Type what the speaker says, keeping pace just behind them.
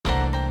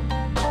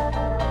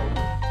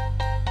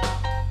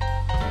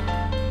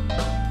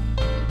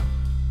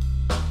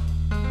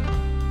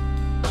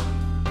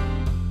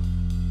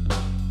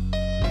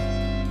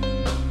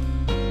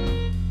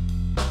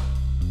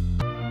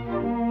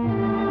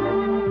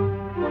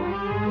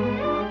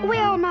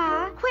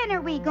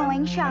we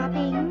going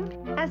shopping?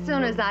 As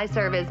soon as I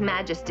serve His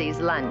Majesty's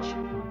lunch.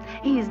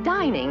 He's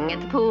dining at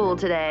the pool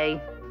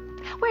today.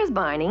 Where's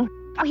Barney?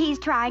 Oh, he's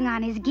trying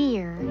on his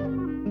gear.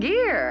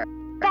 Gear?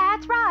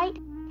 That's right.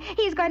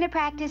 He's going to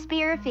practice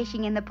spear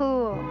fishing in the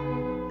pool.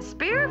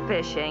 Spear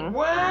fishing?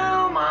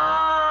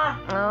 Wilma!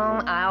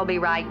 Oh, I'll be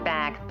right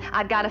back.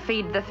 I've got to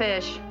feed the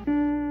fish.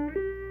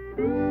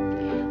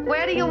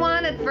 Where do you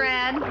want it,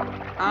 Fred?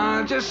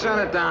 Just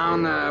set it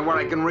down where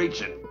I can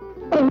reach it.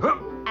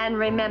 And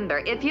remember,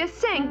 if you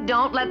sink,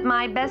 don't let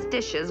my best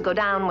dishes go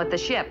down with the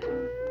ship.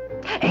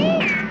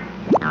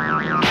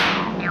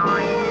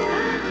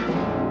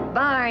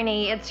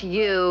 Barney, it's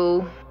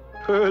you.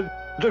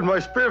 Did my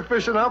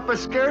spearfishing outfit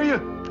scare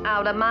you?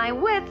 Out of my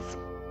wits.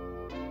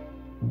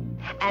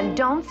 And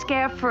don't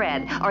scare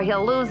Fred, or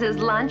he'll lose his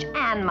lunch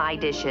and my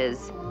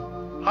dishes.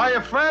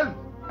 Hiya, Fred.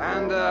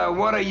 And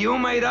what are you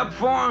made up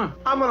for?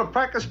 I'm gonna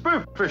practice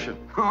spearfishing.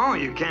 Oh,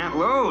 you can't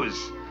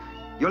lose.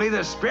 You'll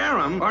either spear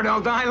them or they'll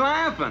die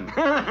laughing.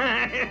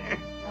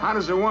 How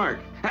does it work?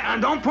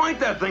 And don't point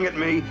that thing at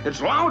me.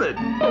 It's loaded.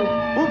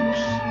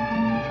 Oops.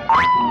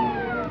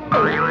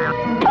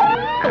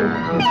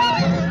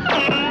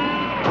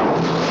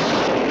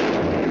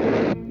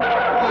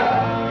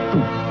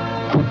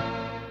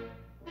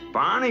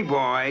 Barney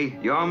boy,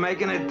 you're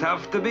making it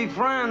tough to be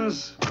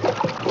friends.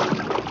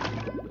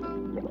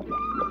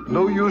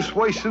 No use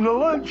wasting the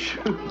lunch.